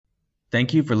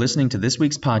Thank you for listening to this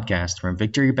week's podcast from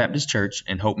Victory Baptist Church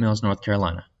in Hope Mills, North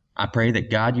Carolina. I pray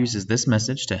that God uses this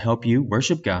message to help you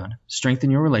worship God, strengthen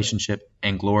your relationship,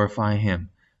 and glorify Him.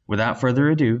 Without further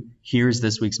ado, here is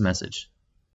this week's message.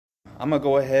 I'm going to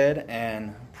go ahead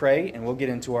and pray, and we'll get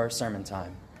into our sermon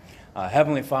time.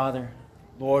 Heavenly Father,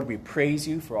 Lord, we praise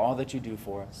you for all that you do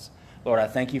for us. Lord, I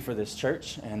thank you for this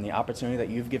church and the opportunity that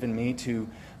you've given me to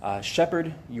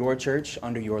shepherd your church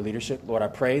under your leadership. Lord, I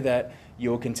pray that you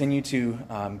will continue to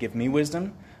give me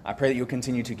wisdom. I pray that you'll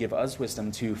continue to give us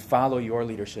wisdom to follow your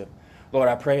leadership. Lord,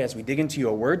 I pray as we dig into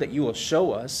your word that you will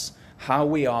show us how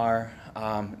we are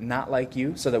not like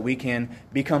you so that we can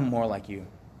become more like you.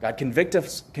 God, convict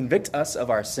us of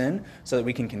our sin so that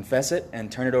we can confess it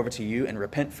and turn it over to you and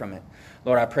repent from it.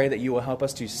 Lord, I pray that you will help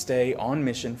us to stay on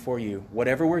mission for you,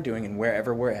 whatever we're doing and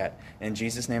wherever we're at. In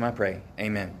Jesus' name I pray.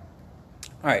 Amen.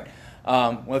 All right.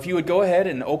 Well, if you would go ahead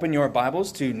and open your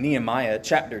Bibles to Nehemiah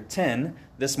chapter 10.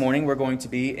 This morning we're going to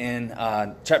be in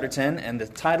chapter 10, and the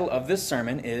title of this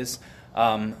sermon is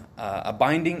a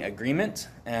binding agreement.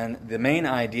 And the main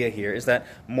idea here is that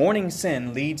morning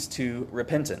sin leads to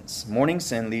repentance. Morning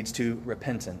sin leads to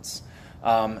repentance.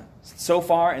 So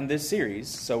far in this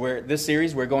series,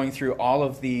 we're going through all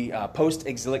of the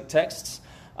post-exilic texts.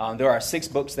 There are 6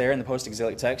 books there in the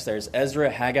post-exilic text. There's Ezra,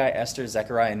 Haggai, Esther,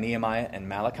 Zechariah, Nehemiah, and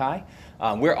Malachi.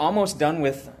 We're almost done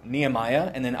with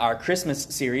Nehemiah, and then our Christmas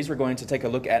series, we're going to take a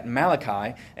look at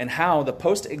Malachi and how the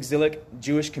post-exilic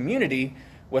Jewish community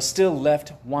was still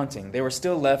left wanting. They were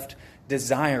still left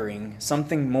desiring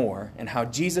something more, and how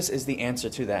Jesus is the answer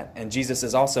to that. And Jesus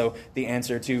is also the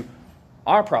answer to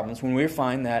our problems when we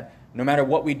find that no matter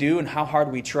what we do and how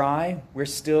hard we try, we're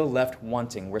still left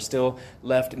wanting. We're still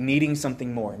left needing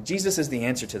something more. And Jesus is the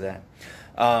answer to that.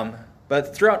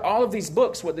 But throughout all of these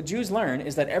books, what the Jews learn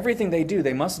is that everything they do,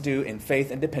 they must do in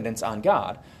faith and dependence on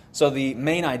God. So the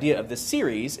main idea of this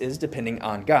series is depending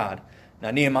on God.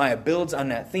 Now, Nehemiah builds on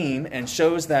that theme and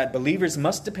shows that believers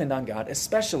must depend on God,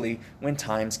 especially when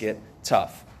times get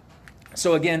tough.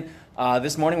 So again,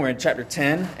 this morning we're in chapter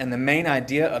 10, and the main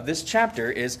idea of this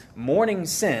chapter is morning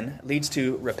sin leads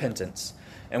to repentance.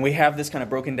 And we have this kind of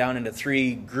broken down into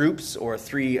 3 groups or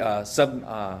 3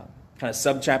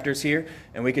 sub-chapters here,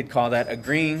 and we could call that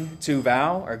agreeing to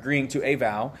vow or agreeing to a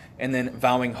vow, and then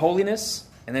vowing holiness,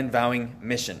 and then vowing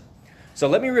mission. So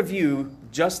let me review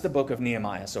just the book of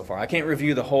Nehemiah so far. I can't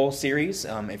review the whole series.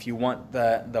 If you want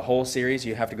the whole series,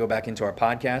 you have to go back into our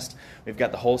podcast. We've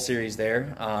got the whole series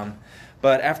there.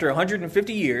 But after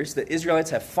 150 years, the Israelites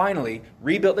have finally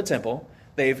rebuilt the temple.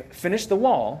 They've finished the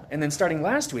wall, and then starting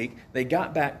last week, they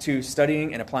got back to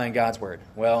studying and applying God's Word.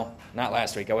 Well, not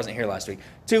last week. I wasn't here last week.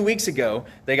 2 weeks ago,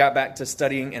 they got back to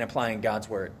studying and applying God's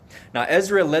Word. Now,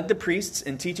 Ezra led the priests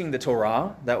in teaching the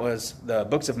Torah, that was the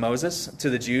books of Moses, to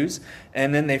the Jews,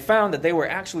 and then they found that they were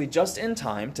actually just in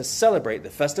time to celebrate the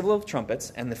Festival of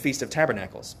Trumpets and the Feast of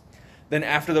Tabernacles. Then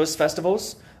after those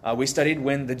festivals, we studied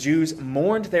when the Jews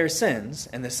mourned their sins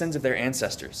and the sins of their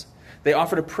ancestors. They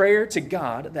offered a prayer to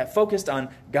God that focused on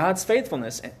God's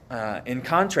faithfulness in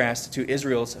contrast to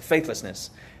Israel's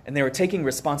faithlessness. And they were taking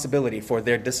responsibility for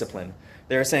their discipline.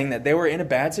 They were saying that they were in a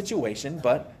bad situation,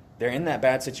 but they're in that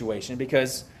bad situation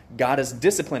because God is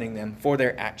disciplining them for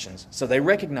their actions. So they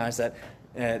recognized that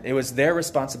it was their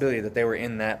responsibility that they were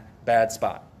in that bad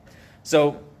spot.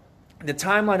 So the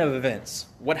timeline of events,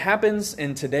 what happens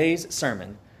in today's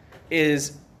sermon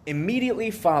is immediately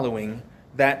following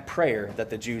that prayer that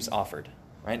the Jews offered,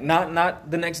 right? Not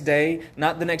the next day,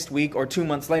 not the next week or 2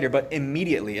 months later, but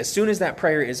immediately. As soon as that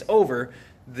prayer is over,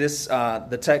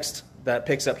 the text that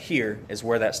picks up here is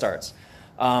where that starts.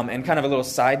 And kind of a little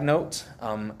side note,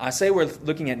 I say we're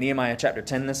looking at Nehemiah chapter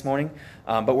 10 this morning,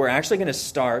 but we're actually going to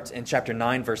start in chapter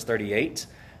 9, verse 38.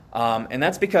 And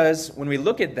that's because when we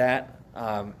look at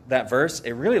that verse,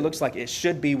 it really looks like it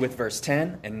should be with verse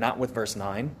 10 and not with verse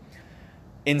 9.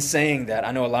 In saying that,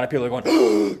 I know a lot of people are going,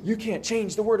 oh, you can't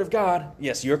change the Word of God.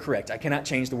 Yes, you're correct. I cannot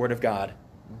change the Word of God.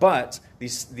 But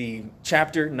the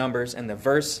chapter numbers and the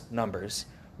verse numbers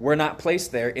were not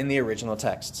placed there in the original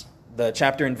texts. The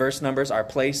chapter and verse numbers are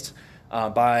placed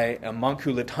by a monk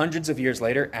who lived hundreds of years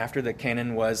later after the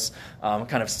canon was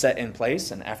kind of set in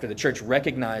place and after the church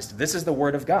recognized this is the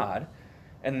Word of God.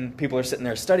 And people are sitting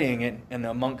there studying it, and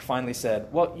the monk finally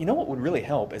said, well, you know what would really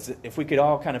help is if we could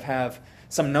all kind of have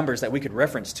some numbers that we could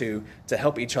reference to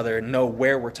help each other know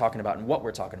where we're talking about and what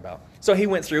we're talking about. So he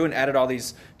went through and added all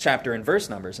these chapter and verse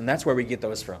numbers, and that's where we get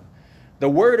those from. The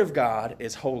Word of God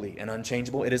is holy and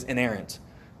unchangeable. It is inerrant.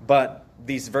 But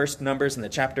these verse numbers and the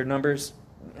chapter numbers,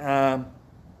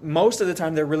 most of the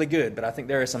time they're really good, but I think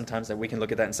there are some times that we can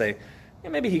look at that and say,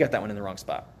 yeah, maybe he got that one in the wrong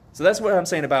spot. So that's what I'm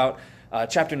saying about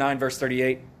chapter 9, verse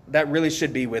 38, that really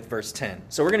should be with verse 10.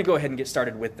 So we're going to go ahead and get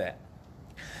started with that.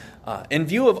 In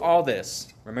view of all this,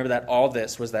 remember that all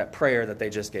this was that prayer that they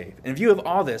just gave. In view of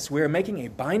all this, we are making a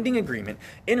binding agreement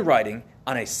in writing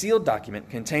on a sealed document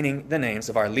containing the names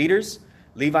of our leaders,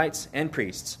 Levites, and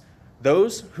priests.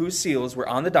 Those whose seals were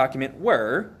on the document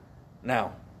were,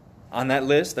 now, on that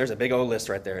list, there's a big old list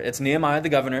right there. It's Nehemiah the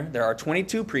governor. There are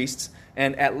 22 priests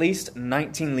and at least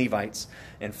 19 Levites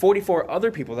and 44 other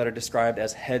people that are described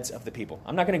as heads of the people.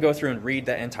 I'm not going to go through and read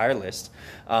that entire list,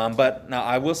 but now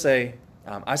I will say,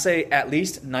 I say at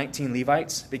least 19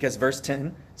 Levites because verse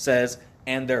 10 says,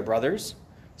 and their brothers.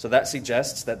 So that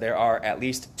suggests that there are at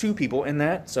least 2 people in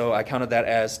that. So I counted that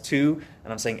as 2,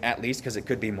 and I'm saying at least because it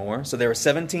could be more. So there were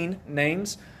 17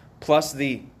 names, plus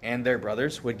the and their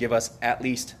brothers would give us at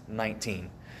least 19.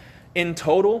 In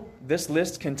total, this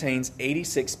list contains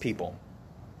 86 people.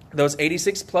 Those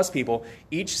 86 plus people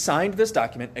each signed this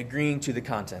document agreeing to the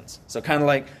contents. So kind of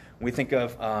like we think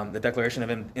of the Declaration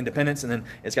of Independence, and then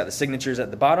it's got the signatures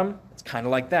at the bottom. It's kind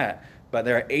of like that. But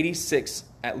there are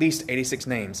at least 86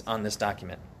 names on this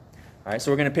document. All right,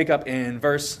 so we're going to pick up in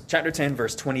chapter 10,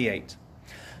 verse 28.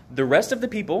 The rest of the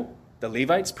people, the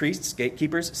Levites, priests,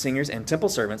 gatekeepers, singers, and temple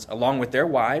servants, along with their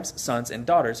wives, sons, and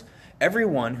daughters,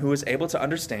 everyone who is able to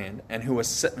understand and who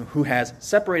has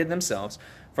separated themselves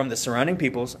from the surrounding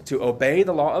peoples to obey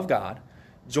the law of God,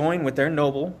 join with their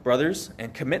noble brothers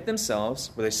and commit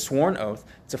themselves with a sworn oath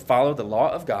to follow the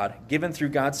law of God given through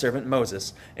God's servant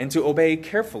Moses, and to obey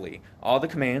carefully all the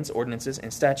commands, ordinances,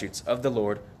 and statutes of the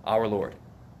Lord, our Lord.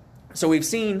 So we've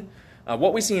seen,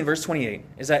 what we see in verse 28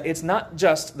 is that it's not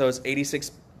just those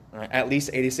 86, at least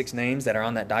 86 names that are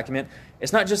on that document.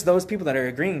 It's not just those people that are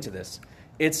agreeing to this.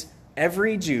 It's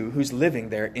every Jew who's living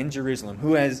there in Jerusalem,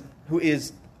 who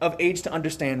is of age to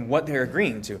understand what they're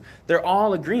agreeing to. They're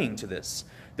all agreeing to this.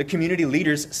 The community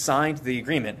leaders signed the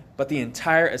agreement, but the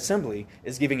entire assembly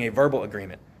is giving a verbal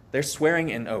agreement. They're swearing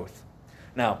an oath.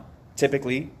 Now,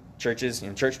 typically, church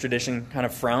tradition kind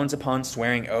of frowns upon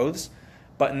swearing oaths,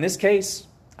 but in this case,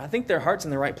 I think their heart's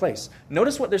in the right place.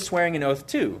 Notice what they're swearing an oath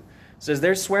to. It says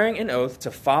they're swearing an oath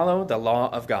to follow the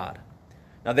law of God.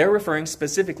 Now, they're referring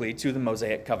specifically to the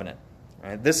Mosaic covenant.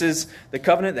 Right? This is the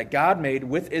covenant that God made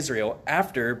with Israel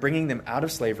after bringing them out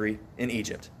of slavery in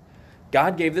Egypt.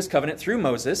 God gave this covenant through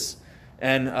Moses,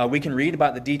 and we can read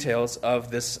about the details of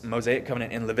this Mosaic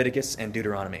covenant in Leviticus and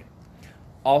Deuteronomy.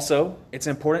 Also, it's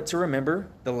important to remember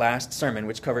the last sermon,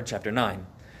 which covered chapter 9.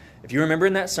 If you remember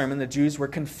in that sermon, the Jews were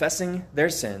confessing their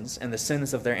sins and the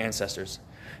sins of their ancestors.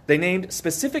 They named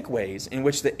specific ways in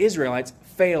which the Israelites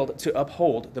failed to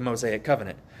uphold the Mosaic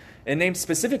covenant, and named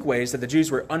specific ways that the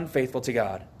Jews were unfaithful to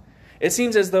God. It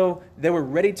seems as though they were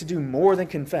ready to do more than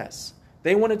confess.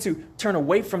 They wanted to turn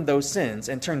away from those sins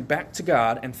and turn back to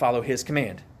God and follow His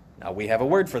command. Now, we have a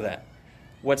word for that.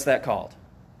 What's that called?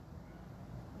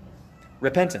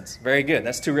 Repentance. Very good.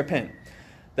 That's to repent.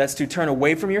 That's to turn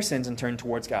away from your sins and turn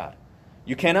towards God.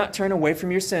 You cannot turn away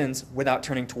from your sins without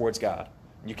turning towards God.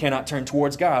 You cannot turn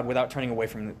towards God without turning away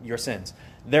from your sins.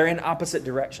 They're in opposite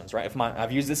directions, right?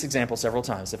 I've used this example several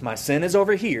times. If my sin is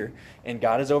over here and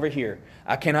God is over here,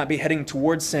 I cannot be heading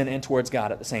towards sin and towards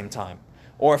God at the same time.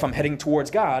 Or if I'm heading towards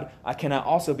God, I cannot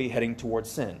also be heading towards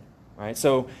sin, right?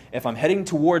 So if I'm heading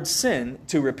towards sin,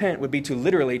 to repent would be to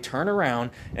literally turn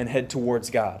around and head towards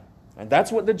God. And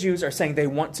that's what the Jews are saying they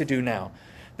want to do now.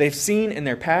 They've seen in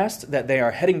their past that they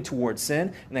are heading towards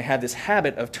sin, and they have this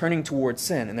habit of turning towards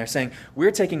sin. And they're saying,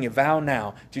 we're taking a vow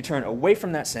now to turn away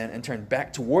from that sin and turn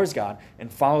back towards God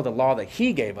and follow the law that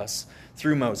He gave us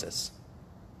through Moses.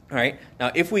 All right.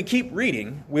 Now, if we keep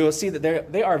reading, we will see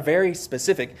that they are very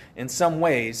specific in some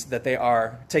ways that they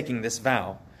are taking this vow.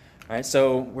 All right.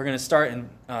 So we're going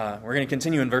to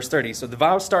continue in verse 30. So the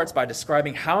vow starts by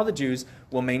describing how the Jews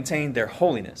will maintain their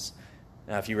holiness.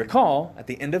 Now, if you recall, at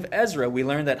the end of Ezra, we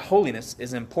learned that holiness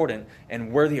is important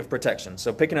and worthy of protection.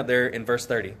 So picking up there in verse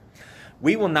 30.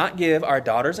 We will not give our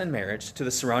daughters in marriage to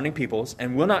the surrounding peoples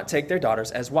and will not take their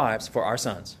daughters as wives for our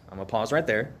sons. I'm going to pause right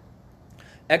there.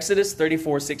 Exodus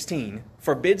 34:16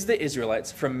 forbids the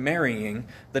Israelites from marrying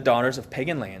the daughters of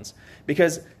pagan lands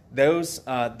because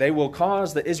they will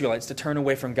cause the Israelites to turn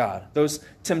away from God. Those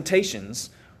temptations,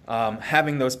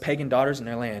 having those pagan daughters in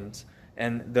their lands,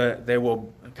 and they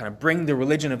will kind of bring the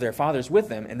religion of their fathers with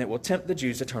them, and it will tempt the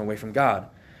Jews to turn away from God.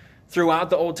 Throughout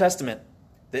the Old Testament,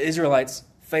 the Israelites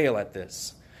fail at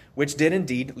this, which did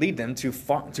indeed lead them to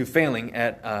failing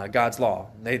at God's law.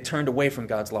 They turned away from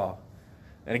God's law.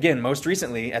 And again, most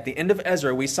recently, at the end of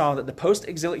Ezra, we saw that the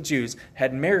post-exilic Jews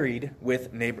had married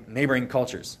with neighboring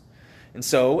cultures. And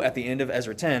so, at the end of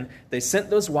Ezra 10, they sent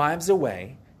those wives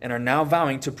away and are now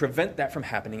vowing to prevent that from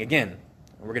happening again.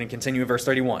 We're going to continue in verse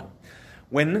 31.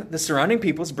 When the surrounding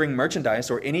peoples bring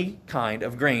merchandise or any kind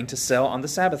of grain to sell on the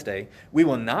Sabbath day, we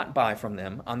will not buy from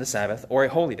them on the Sabbath or a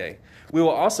holy day. We will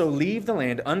also leave the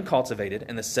land uncultivated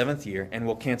in the 7th year and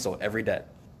will cancel every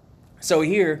debt. So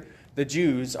here, the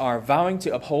Jews are vowing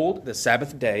to uphold the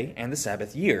Sabbath day and the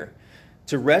Sabbath year,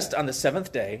 to rest on the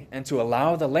 7th day and to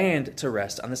allow the land to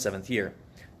rest on the 7th year.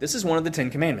 This is one of the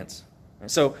 10 commandments.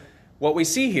 And so what we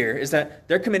see here is that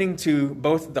they're committing to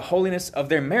both the holiness of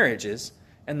their marriages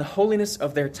and the holiness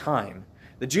of their time.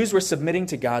 The Jews were submitting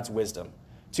to God's wisdom,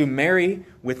 to marry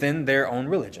within their own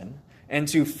religion, and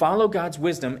to follow God's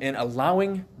wisdom in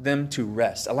allowing them to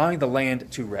rest, allowing the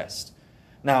land to rest.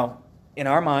 Now, in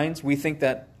our minds, we think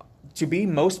that to be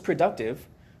most productive,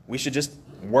 we should just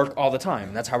work all the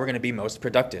time. That's how we're going to be most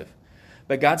productive.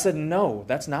 But God said, no,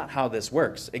 that's not how this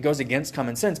works. It goes against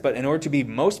common sense, but in order to be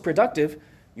most productive,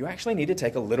 you actually need to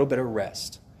take a little bit of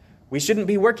rest. We shouldn't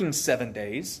be working 7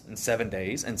 days and 7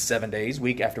 days and 7 days,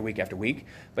 week after week after week,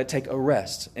 but take a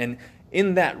rest. And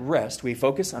in that rest, we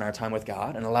focus on our time with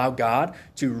God and allow God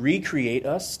to recreate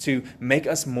us, to make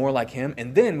us more like Him,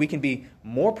 and then we can be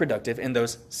more productive in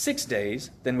those 6 days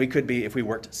than we could be if we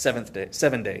worked 7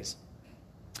 days.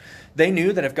 They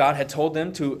knew that if God had told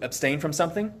them to abstain from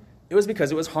something, it was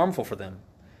because it was harmful for them.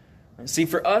 See,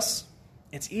 for us,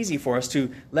 it's easy for us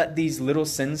to let these little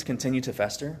sins continue to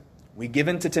fester. We give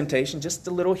in to temptation just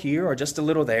a little here or just a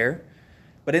little there.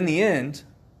 But in the end,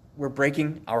 we're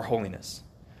breaking our holiness.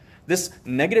 This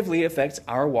negatively affects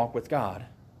our walk with God,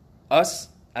 us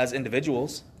as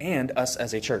individuals and us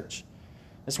as a church.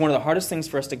 It's one of the hardest things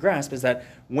for us to grasp is that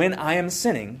when I am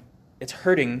sinning, it's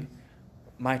hurting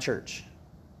my church.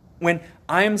 When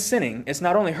I am sinning, it's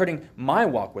not only hurting my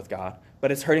walk with God,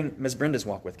 but it's hurting Ms. Brenda's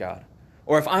walk with God.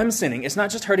 Or if I'm sinning, it's not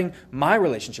just hurting my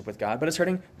relationship with God, but it's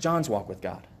hurting John's walk with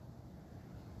God.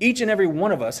 Each and every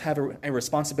one of us have a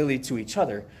responsibility to each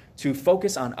other to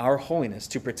focus on our holiness,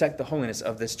 to protect the holiness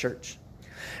of this church.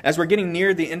 As we're getting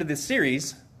near the end of this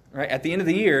series, right, at the end of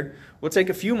the year, we'll take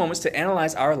a few moments to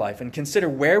analyze our life and consider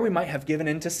where we might have given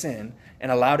in to sin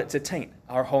and allowed it to taint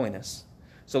our holiness.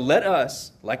 So let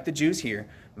us, like the Jews here,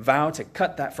 vow to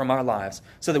cut that from our lives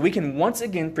so that we can once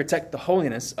again protect the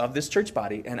holiness of this church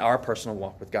body and our personal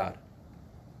walk with God.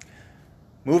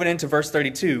 Moving into verse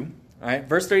 32, all right,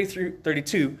 verse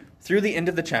 32 through the end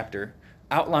of the chapter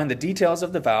outline the details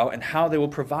of the vow and how they will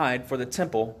provide for the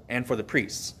temple and for the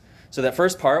priests. So that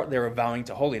first part, they were vowing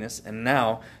to holiness, and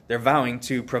now they're vowing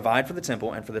to provide for the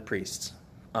temple and for the priests.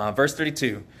 Verse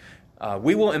 32,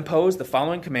 we will impose the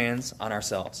following commands on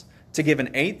ourselves: to give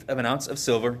 1/8 of an ounce of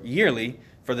silver yearly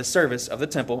for the service of the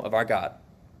temple of our God.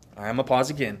 All right, I'm going to pause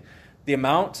again.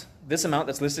 This amount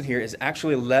that's listed here is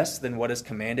actually less than what is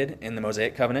commanded in the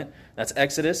Mosaic Covenant. That's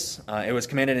Exodus. It was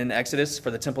commanded in Exodus for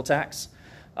the temple tax.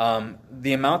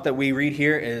 The amount that we read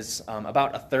here is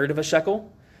about 1/3 of a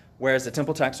shekel, whereas the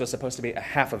temple tax was supposed to be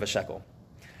 1/2 of a shekel.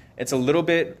 It's a little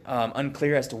bit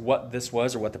unclear as to what this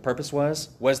was or what the purpose was.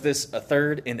 Was this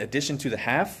 1/3 in addition to the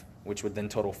 1/2, which would then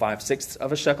total 5/6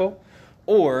 of a shekel?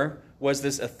 Or was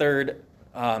this 1/3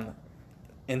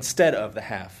 instead of the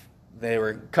 1/2? They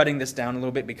were cutting this down a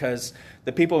little bit because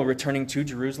the people returning to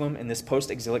Jerusalem in this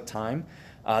post-exilic time,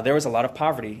 there was a lot of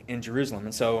poverty in Jerusalem.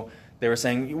 And so they were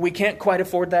saying, we can't quite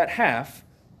afford that 1/2,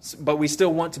 but we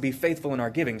still want to be faithful in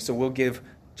our giving, so we'll give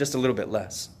just a little bit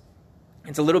less.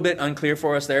 It's a little bit unclear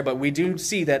for us there, but we do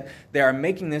see that they are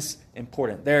making this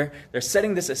important. They're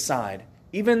setting this aside.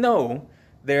 Even though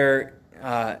they're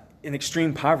in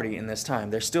extreme poverty in this time,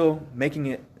 they're still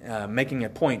making a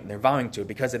point. They're vowing to it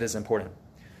because it is important.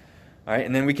 All right,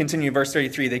 and then we continue verse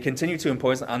 33. They continue to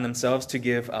impose on themselves to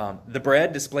give the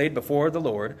bread displayed before the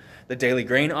Lord, the daily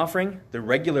grain offering, the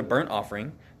regular burnt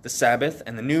offering, the Sabbath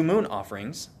and the new moon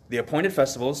offerings, the appointed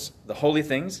festivals, the holy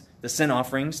things, the sin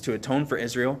offerings to atone for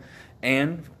Israel,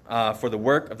 and for the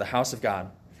work of the house of God.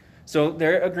 So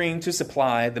they're agreeing to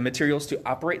supply the materials to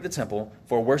operate the temple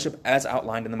for worship as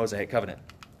outlined in the Mosaic Covenant.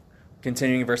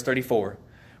 Continuing in verse 34.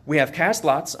 We have cast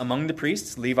lots among the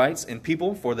priests, Levites, and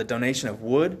people for the donation of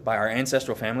wood by our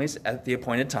ancestral families at the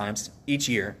appointed times each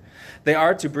year. They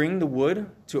are to bring the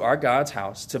wood to our God's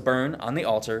house to burn on the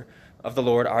altar of the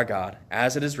Lord our God,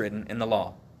 as it is written in the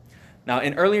law. Now,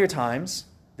 in earlier times,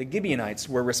 the Gibeonites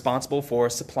were responsible for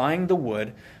supplying the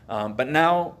wood, but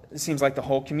now it seems like the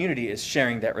whole community is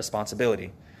sharing that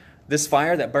responsibility. This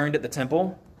fire that burned at the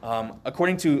temple,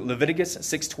 according to Leviticus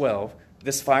 6:12,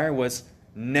 this fire was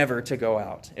never to go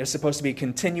out. It was supposed to be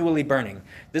continually burning.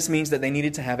 This means that they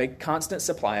needed to have a constant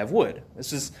supply of wood.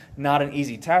 This was not an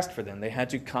easy task for them. They had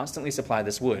to constantly supply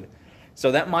this wood.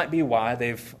 So that might be why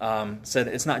they've said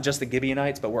it's not just the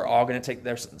Gibeonites, but we're all going to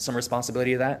take some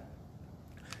responsibility of that.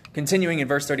 Continuing in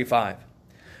verse 35.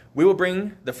 We will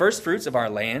bring the first fruits of our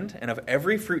land and of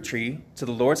every fruit tree to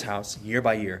the Lord's house year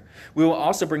by year. We will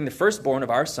also bring the firstborn of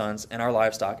our sons and our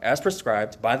livestock as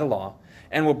prescribed by the law,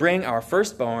 and will bring our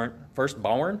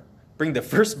bring the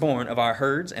firstborn of our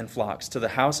herds and flocks to the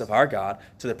house of our God,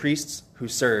 to the priests who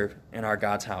serve in our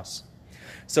God's house.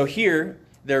 So here,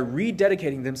 they're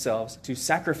rededicating themselves to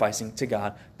sacrificing to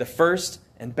God the first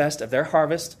and best of their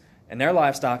harvest and their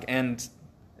livestock and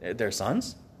their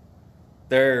sons.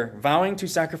 They're vowing to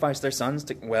sacrifice their sons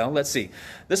to, well, let's see.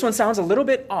 This one sounds a little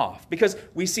bit off because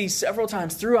we see several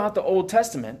times throughout the Old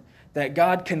Testament that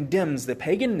God condemns the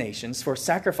pagan nations for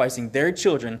sacrificing their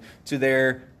children to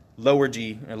their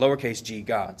lowercase g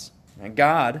gods. And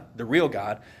God, the real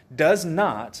God, does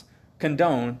not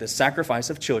condone the sacrifice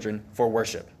of children for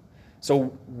worship.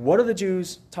 So what are the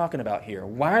Jews talking about here?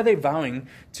 Why are they vowing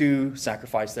to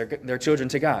sacrifice their children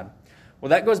to God?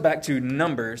 Well, that goes back to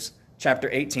Numbers chapter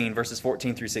 18, verses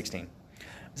 14 through 16. It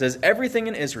says, everything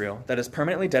in Israel that is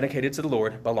permanently dedicated to the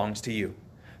Lord belongs to you.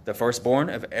 The firstborn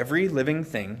of every living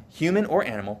thing, human or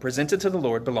animal, presented to the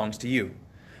Lord belongs to you.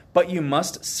 But you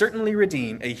must certainly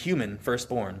redeem a human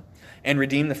firstborn, and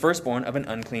redeem the firstborn of an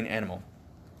unclean animal.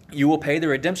 You will pay the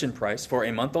redemption price for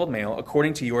a month-old male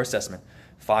according to your assessment,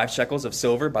 5 shekels of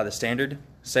silver by the standard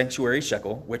sanctuary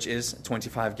shekel, which is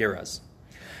 25 gerahs.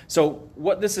 So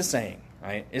what this is saying,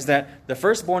 right, is that the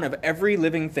firstborn of every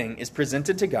living thing is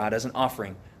presented to God as an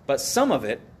offering, but some of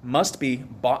it must be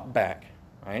bought back,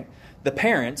 right? The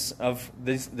parents of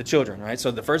the children, right?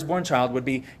 So the firstborn child would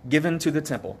be given to the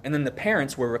temple, and then the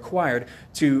parents were required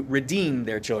to redeem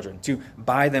their children, to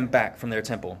buy them back from their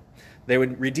temple. They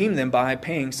would redeem them by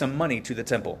paying some money to the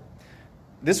temple.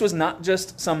 This was not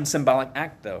just some symbolic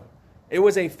act, though. It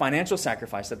was a financial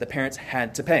sacrifice that the parents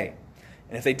had to pay.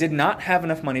 And if they did not have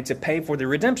enough money to pay for the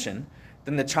redemption,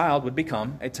 then the child would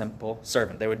become a temple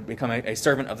servant. They would become a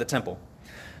servant of the temple.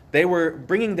 They were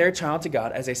bringing their child to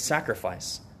God as a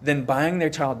sacrifice, then buying their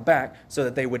child back so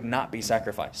that they would not be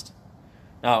sacrificed.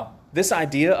 Now, this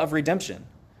idea of redemption,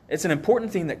 it's an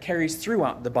important theme that carries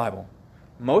throughout the Bible.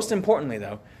 Most importantly,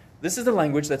 though, this is the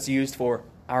language that's used for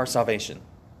our salvation.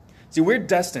 See, we're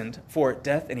destined for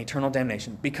death and eternal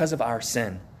damnation because of our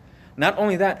sin. Not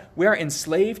only that, we are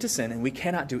enslaved to sin and we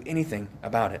cannot do anything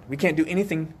about it. We can't do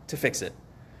anything to fix it.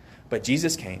 But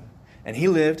Jesus came and he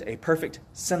lived a perfect,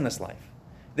 sinless life.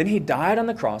 Then he died on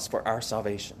the cross for our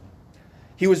salvation.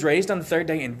 He was raised on the third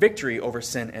day in victory over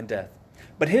sin and death.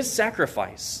 But his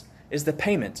sacrifice is the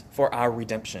payment for our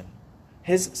redemption.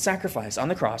 His sacrifice on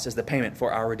the cross is the payment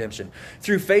for our redemption.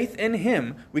 Through faith in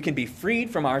him, we can be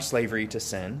freed from our slavery to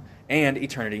sin and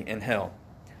eternity in hell.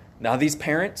 Now, these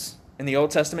parents in the Old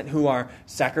Testament who are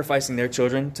sacrificing their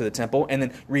children to the temple and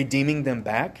then redeeming them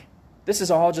back, this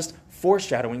is all just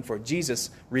foreshadowing for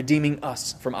Jesus redeeming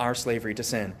us from our slavery to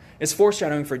sin. It's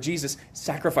foreshadowing for Jesus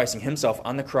sacrificing himself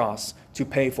on the cross to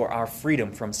pay for our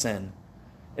freedom from sin.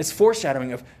 It's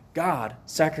foreshadowing of God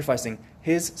sacrificing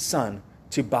his Son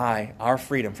to buy our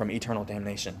freedom from eternal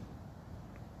damnation.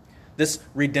 This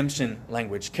redemption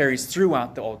language carries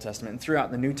throughout the Old Testament and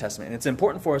throughout the New Testament. And it's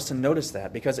important for us to notice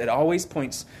that because it always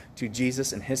points to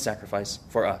Jesus and his sacrifice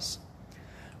for us.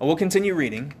 We'll continue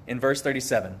reading in verse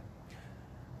 37.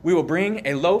 We will bring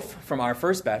a loaf from our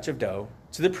first batch of dough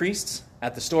to the priests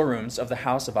at the storerooms of the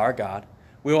house of our God.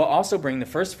 We will also bring the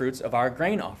first fruits of our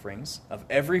grain offerings of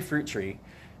every fruit tree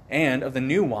and of the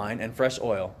new wine and fresh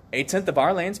oil. 1/10 of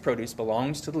our land's produce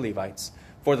belongs to the Levites,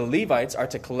 for the Levites are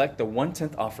to collect the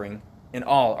 1/10 offering in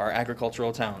all our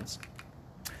agricultural towns.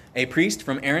 A priest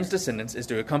from Aaron's descendants is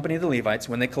to accompany the Levites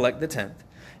when they collect the 10th,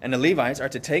 and the Levites are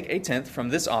to take 1/10 from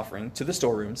this offering to the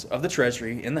storerooms of the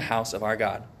treasury in the house of our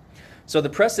God. So the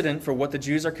precedent for what the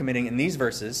Jews are committing in these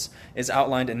verses is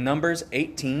outlined in Numbers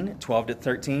 18, 12 to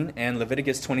 13, and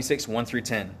Leviticus 26, 1 through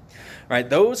 10. Right,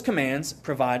 those commands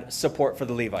provide support for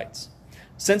the Levites.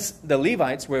 Since the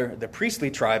Levites were the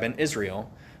priestly tribe in Israel,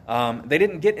 they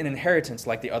didn't get an inheritance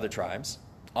like the other tribes.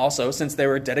 Also, since they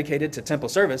were dedicated to temple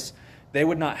service, they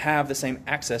would not have the same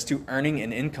access to earning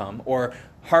an income or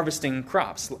harvesting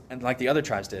crops like the other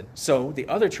tribes did. So the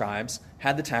other tribes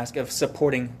had the task of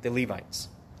supporting the Levites.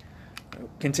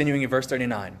 Continuing in verse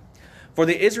 39. For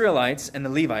the Israelites and the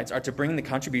Levites are to bring the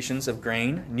contributions of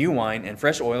grain, new wine, and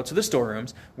fresh oil to the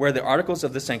storerooms where the articles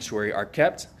of the sanctuary are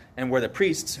kept and where the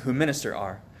priests who minister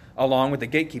are, along with the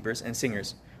gatekeepers and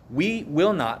singers. We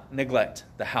will not neglect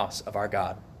the house of our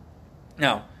God.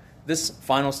 Now, this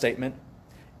final statement,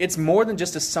 it's more than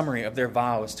just a summary of their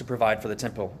vows to provide for the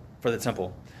temple,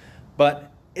 but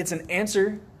it's an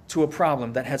answer to a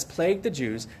problem that has plagued the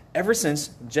Jews ever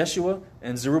since Jeshua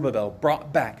and Zerubbabel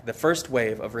brought back the first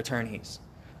wave of returnees.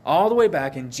 All the way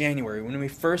back in January, when we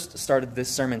first started this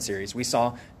sermon series, we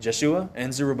saw Jeshua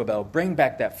and Zerubbabel bring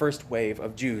back that first wave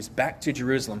of Jews back to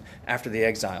Jerusalem after the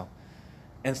exile.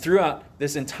 And throughout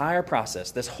this entire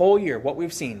process, this whole year, what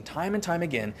we've seen time and time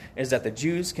again is that the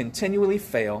Jews continually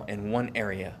fail in one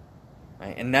area.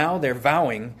 Right? And now they're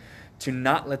vowing to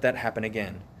not let that happen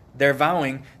again. They're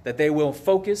vowing that they will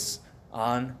focus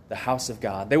on the house of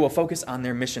God. They will focus on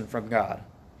their mission from God.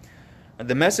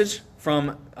 The message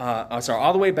from,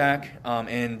 all the way back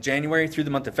in January through the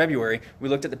month of February, we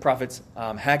looked at the prophets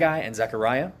Haggai and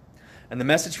Zechariah. And the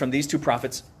message from these two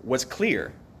prophets was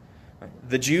clear.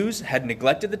 The Jews had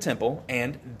neglected the temple,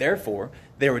 and therefore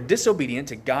they were disobedient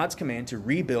to God's command to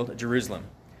rebuild Jerusalem.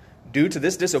 Due to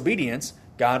this disobedience,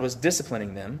 God was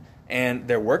disciplining them, and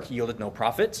their work yielded no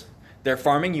profit. Their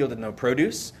farming yielded no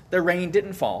produce. Their rain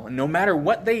didn't fall. And no matter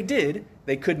what they did,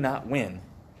 they could not win.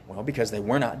 Well, because they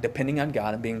were not depending on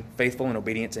God and being faithful and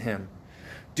obedient to Him.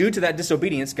 Due to that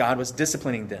disobedience, God was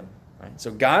disciplining them. Right?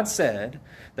 So God said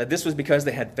that this was because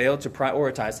they had failed to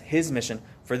prioritize His mission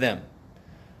for them.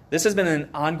 This has been an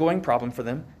ongoing problem for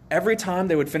them. Every time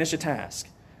they would finish a task,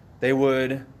 it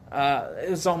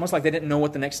was almost like they didn't know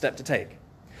what the next step to take.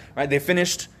 Right? They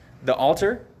finished the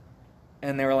altar,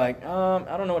 and they were like,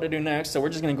 I don't know what to do next, so we're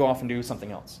just going to go off and do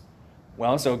something else.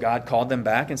 Well, so God called them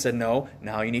back and said, no,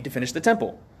 now you need to finish the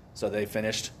temple. So they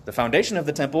finished the foundation of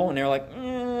the temple, and they were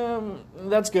like,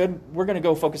 that's good. We're going to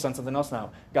go focus on something else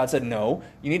now. God said, no,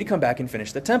 you need to come back and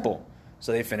finish the temple.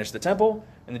 So they finished the temple,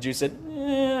 and the Jews said,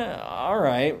 all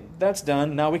right, that's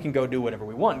done. Now we can go do whatever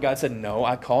we want. God said, no,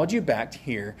 I called you back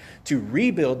here to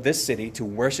rebuild this city to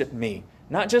worship me.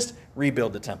 Not just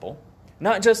rebuild the temple,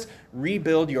 not just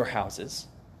rebuild your houses,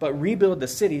 but rebuild the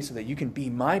city so that you can be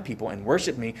my people and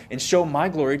worship me and show my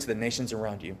glory to the nations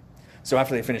around you. So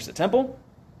after they finished the temple,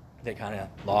 they kind of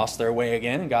lost their way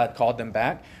again, and God called them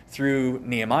back through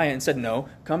Nehemiah and said, no,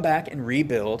 come back and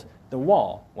rebuild the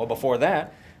wall. Well, before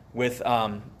that, with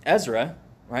Ezra,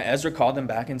 right? Ezra called them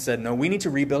back and said, no, we need to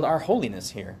rebuild our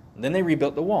holiness here. And then they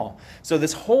rebuilt the wall. So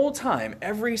this whole time,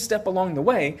 every step along the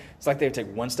way, it's like they would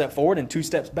take one step forward and two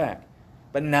steps back.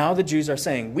 But now the Jews are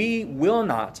saying, we will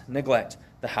not neglect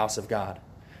the house of God.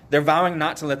 They're vowing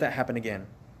not to let that happen again.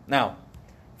 Now,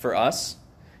 for us,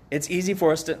 it's easy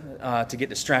for us to get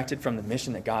distracted from the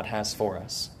mission that God has for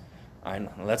us. All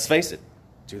right, let's face it,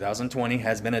 2020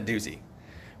 has been a doozy.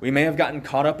 We may have gotten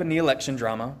caught up in the election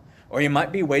drama, or you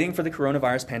might be waiting for the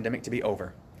coronavirus pandemic to be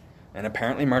over. And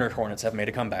apparently murder hornets have made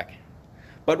a comeback.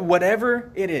 But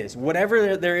whatever it is,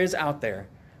 whatever there is out there,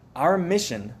 our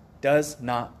mission does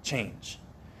not change.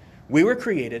 We were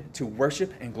created to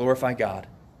worship and glorify God.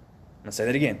 I'm going to say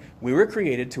that again. We were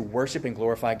created to worship and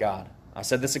glorify God. I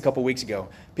said this a couple weeks ago.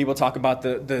 People talk about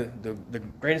the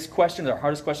greatest question, the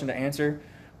hardest question to answer.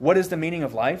 What is the meaning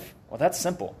of life? Well, that's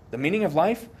simple. The meaning of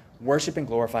life, worship and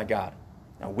glorify God.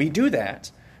 Now, we do that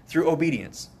through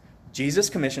obedience. Jesus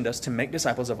commissioned us to make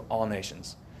disciples of all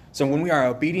nations. So when we are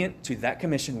obedient to that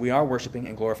commission, we are worshiping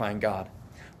and glorifying God.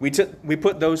 We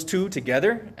put those two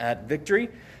together at Victory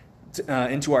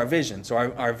into our vision. So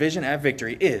our vision at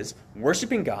Victory is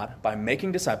worshiping God by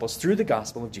making disciples through the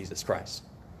gospel of Jesus Christ.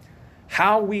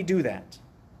 How we do that,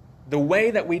 the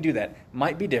way that we do that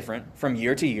might be different from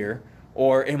year to year,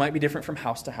 or it might be different from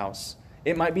house to house.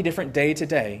 It might be different day to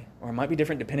day, or it might be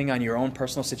different depending on your own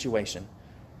personal situation.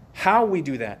 How we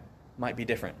do that might be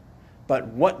different, but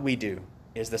what we do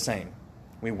is the same.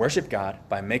 We worship God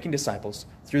by making disciples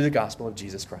through the gospel of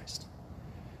Jesus Christ.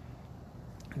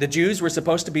 The Jews were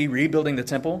supposed to be rebuilding the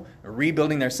temple,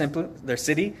 rebuilding their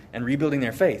city, and rebuilding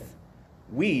their faith.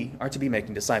 We are to be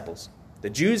making disciples. The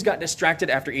Jews got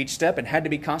distracted after each step and had to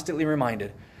be constantly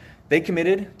reminded. They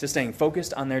committed to staying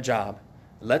focused on their job.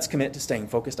 Let's commit to staying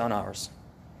focused on ours.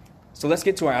 So let's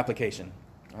get to our application.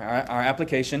 Our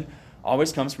application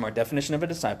always comes from our definition of a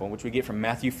disciple, which we get from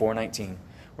Matthew 4:19,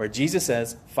 where Jesus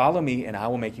says, "Follow me and I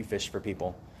will make you fish for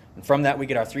people." And from that we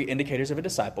get our three indicators of a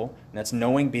disciple, and that's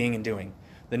knowing, being, and doing.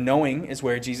 The knowing is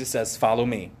where Jesus says, "Follow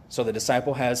me." So the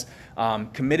disciple has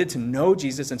committed to know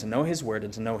Jesus and to know His word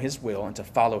and to know His will and to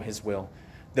follow His will.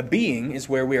 The being is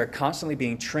where we are constantly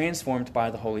being transformed by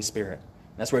the Holy Spirit.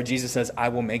 That's where Jesus says, "I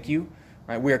will make you."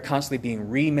 Right? We are constantly being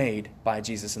remade by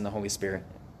Jesus and the Holy Spirit.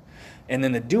 And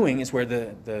then the doing is where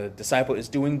the disciple is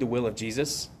doing the will of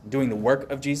Jesus, doing the work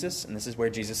of Jesus, and this is where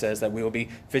Jesus says that we will be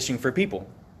fishing for people.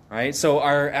 Right? So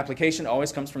our application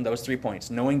always comes from those 3 points: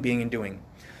 knowing, being, and doing.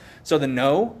 So the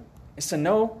know is to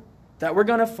know that we're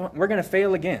gonna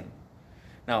fail again.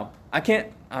 Now I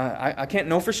can't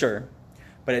know for sure,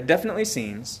 But it definitely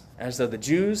seems as though the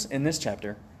Jews in this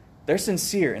chapter, they're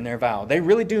sincere in their vow. They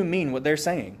really do mean what they're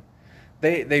saying.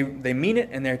 They mean it,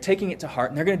 and they're taking it to heart,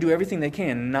 and they're going to do everything they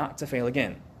can not to fail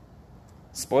again.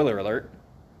 Spoiler alert,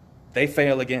 they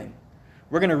fail again.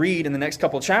 We're going to read in the next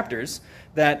couple chapters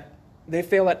that they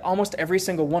fail at almost every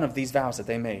single one of these vows that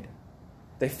they made.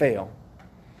 They fail.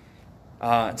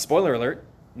 Spoiler alert,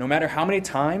 no matter how many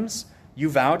times you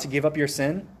vow to give up your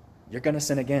sin, you're going to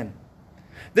sin again.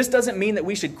 This doesn't mean that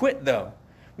we should quit, though.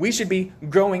 We should be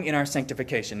growing in our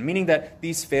sanctification, meaning that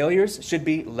these failures should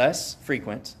be less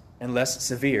frequent and less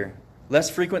severe, less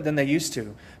frequent than they used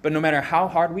to. But no matter how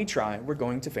hard we try, we're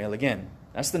going to fail again.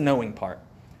 That's the knowing part.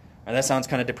 And that sounds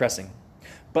kind of depressing.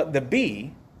 But the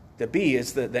B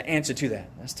is the answer to that.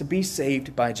 That's to be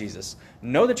saved by Jesus.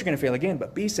 Know that you're going to fail again,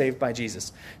 but be saved by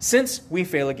Jesus. Since we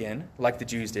fail again, like the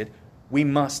Jews did, we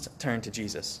must turn to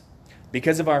Jesus.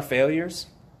 Because of our failures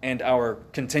and our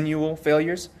continual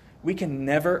failures, we can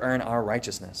never earn our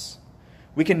righteousness.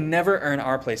 We can never earn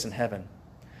our place in heaven.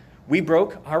 We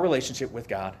broke our relationship with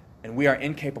God, and we are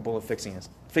incapable of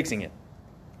fixing it.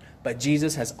 But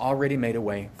Jesus has already made a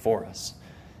way for us.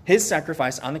 His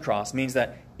sacrifice on the cross means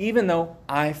that even though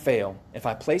I fail, if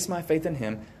I place my faith in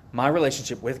Him, my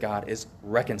relationship with God is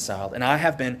reconciled, and I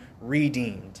have been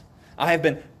redeemed. I have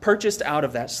been purchased out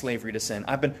of that slavery to sin.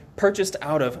 I've been purchased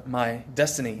out of my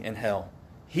destiny in hell.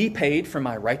 He paid for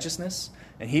my righteousness,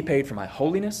 and He paid for my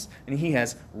holiness, and He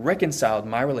has reconciled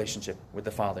my relationship with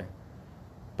the Father.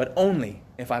 But only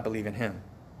if I believe in Him.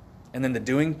 And then the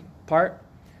doing part,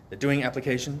 the doing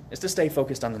application, is to stay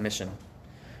focused on the mission.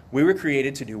 We were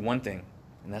created to do one thing,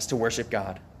 and that's to worship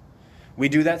God. We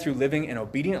do that through living an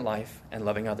obedient life and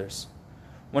loving others.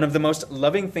 One of the most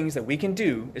loving things that we can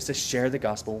do is to share the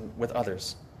gospel with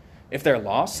others. If they're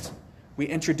lost, we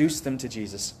introduce them to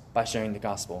Jesus by sharing the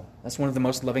gospel. That's one of the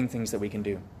most loving things that we can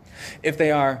do. If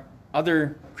they are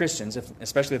other Christians,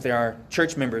 especially if they are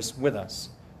church members with us,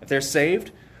 if they're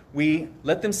saved, we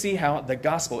let them see how the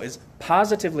gospel is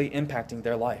positively impacting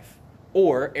their life,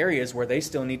 or areas where they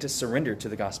still need to surrender to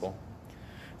the gospel.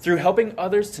 Through helping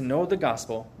others to know the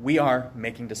gospel, we are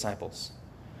making disciples.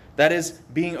 That is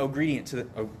being obedient to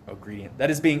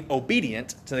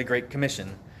the Great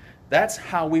Commission. That's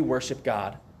how we worship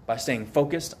God, by staying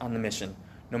focused on the mission.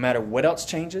 No matter what else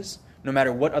changes, no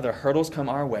matter what other hurdles come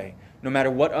our way, no matter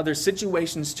what other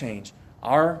situations change,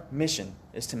 our mission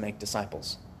is to make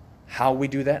disciples. How we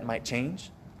do that might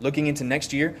change. Looking into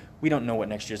next year, we don't know what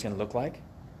next year is going to look like.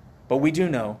 But we do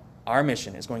know our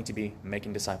mission is going to be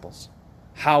making disciples.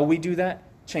 How we do that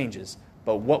changes,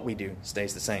 but what we do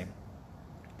stays the same.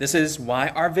 This is why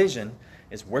our vision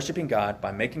is worshiping God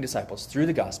by making disciples through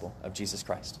the gospel of Jesus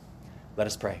Christ. Let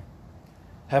us pray.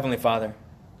 Heavenly Father,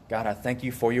 God, I thank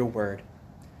You for Your word.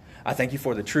 I thank You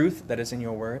for the truth that is in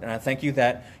Your word, and I thank You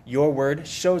that Your word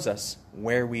shows us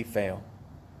where we fail.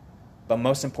 But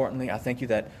most importantly, I thank You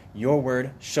that Your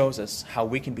word shows us how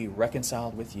we can be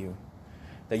reconciled with You.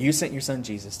 That You sent Your Son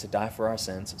Jesus to die for our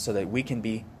sins so that we can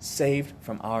be saved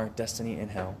from our destiny in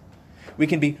hell. We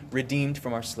can be redeemed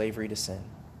from our slavery to sin.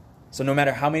 So no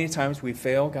matter how many times we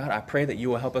fail, God, I pray that You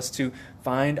will help us to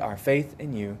find our faith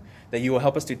in You, that You will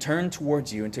help us to turn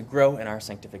towards You and to grow in our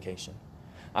sanctification.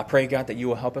 I pray, God, that You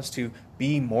will help us to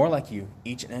be more like You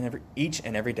each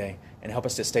and every day, and help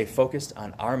us to stay focused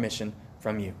on our mission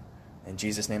from You. In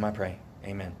Jesus' name I pray.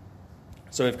 Amen.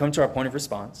 So we've come to our point of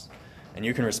response, and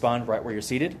you can respond right where you're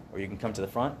seated, or you can come to the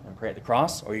front and pray at the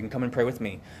cross, or you can come and pray with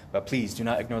me. But please do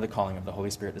not ignore the calling of the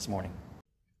Holy Spirit this morning.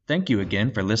 Thank you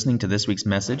again for listening to this week's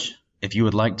message. If you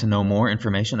would like to know more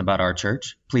information about our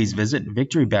church, please visit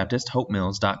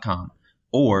victorybaptisthopemills.com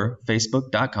or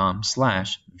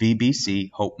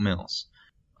facebook.com/VBC Hope Mills.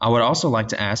 I would also like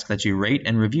to ask that you rate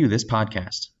and review this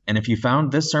podcast. And if you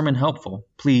found this sermon helpful,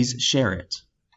 please share it.